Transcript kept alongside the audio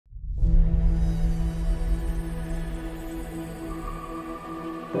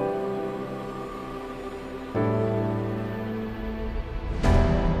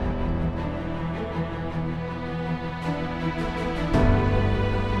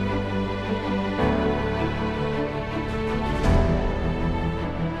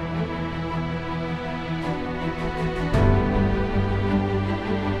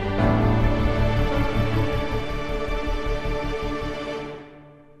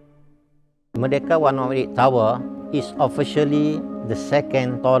Merdeka 118 Tower is officially the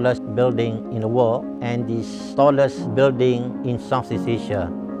second tallest building in the world and the tallest building in Southeast Asia.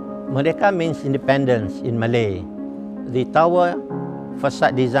 Merdeka means independence in Malay. The tower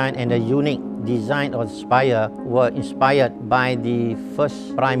facade design and the unique design of the spire were inspired by the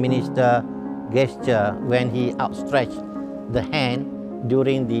first Prime Minister gesture when he outstretched the hand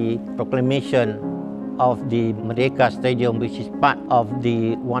during the proclamation of the Merdeka Stadium, which is part of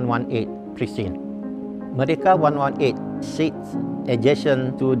the 118 precinct. Merdeka 118 sits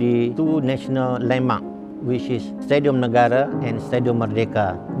adjacent to the two national landmarks, which is Stadium Negara and Stadium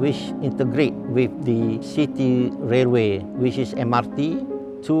Merdeka, which integrate with the city railway, which is MRT,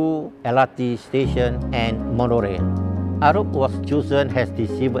 two LRT station and monorail. Arup was chosen as the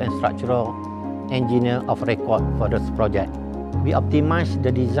civil and structural engineer of record for this project. We optimized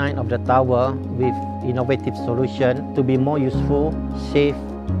the design of the tower with innovative solutions to be more useful, safe,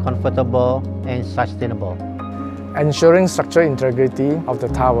 comfortable, and sustainable. Ensuring structural integrity of the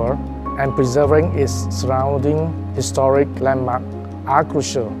tower and preserving its surrounding historic landmark are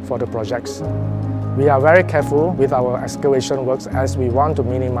crucial for the projects. We are very careful with our excavation works as we want to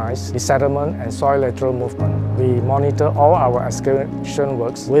minimize the sediment and soil lateral movement. We monitor all our excavation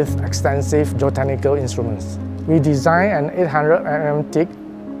works with extensive geotechnical instruments. We designed an 800 mm thick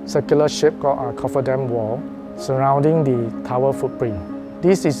circular shape called a cofferdam wall surrounding the tower footprint.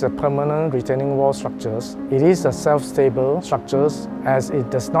 This is a permanent retaining wall structure. It is a self-stable structure as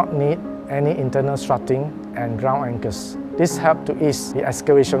it does not need any internal strutting and ground anchors. This helps to ease the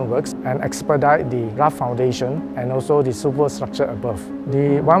excavation works and expedite the rough foundation and also the superstructure above.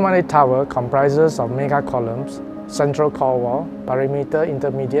 The 118 tower comprises of mega columns, central core wall, perimeter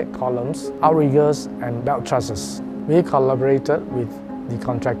intermediate columns, outriggers, and belt trusses. We collaborated with the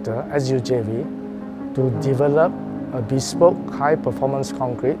contractor, SUJV, to develop a bespoke high-performance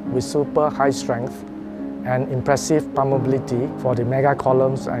concrete with super high strength and impressive permeability for the mega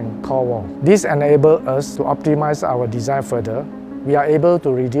columns and core wall. This enabled us to optimize our design further. We are able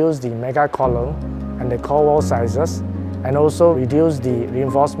to reduce the mega column and the core wall sizes and also reduce the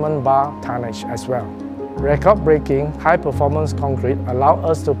reinforcement bar tonnage as well. Record-breaking high-performance concrete allows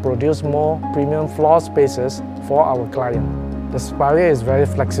us to produce more premium floor spaces for our client. The spire is very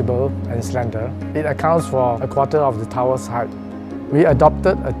flexible and slender. It accounts for a quarter of the tower's height. We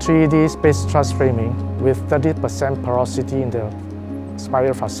adopted a 3D space truss framing with 30% porosity in the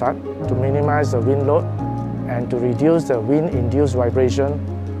spire facade to minimize the wind load and to reduce the wind-induced vibration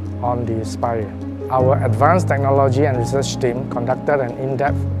on the spire. Our advanced technology and research team conducted an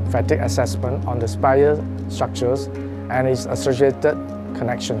in-depth fatigue assessment on the spire structures and its associated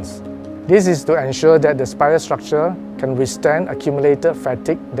connections. This is to ensure that the spire structure can withstand accumulated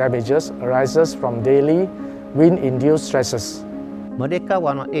fatigue damages arises from daily wind-induced stresses. Merdeka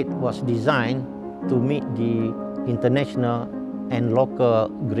 118 was designed to meet the international and local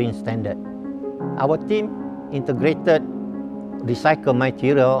green standard. Our team integrated recycled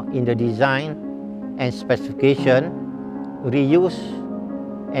material in the design and specification, reuse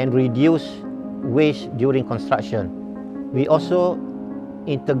and reduce waste during construction. We also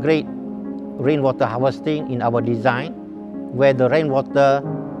integrate rainwater harvesting in our design, where the rainwater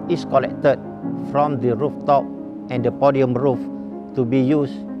is collected from the rooftop and the podium roof to be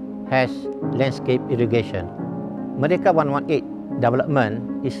used as landscape irrigation. Merdeka 118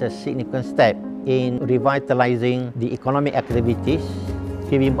 development is a significant step in revitalizing the economic activities,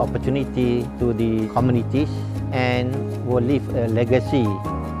 giving opportunity to the communities, and will leave a legacy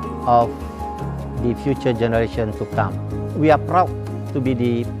of the future generation to come. We are proud to be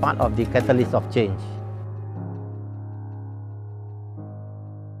the part of the catalyst of change.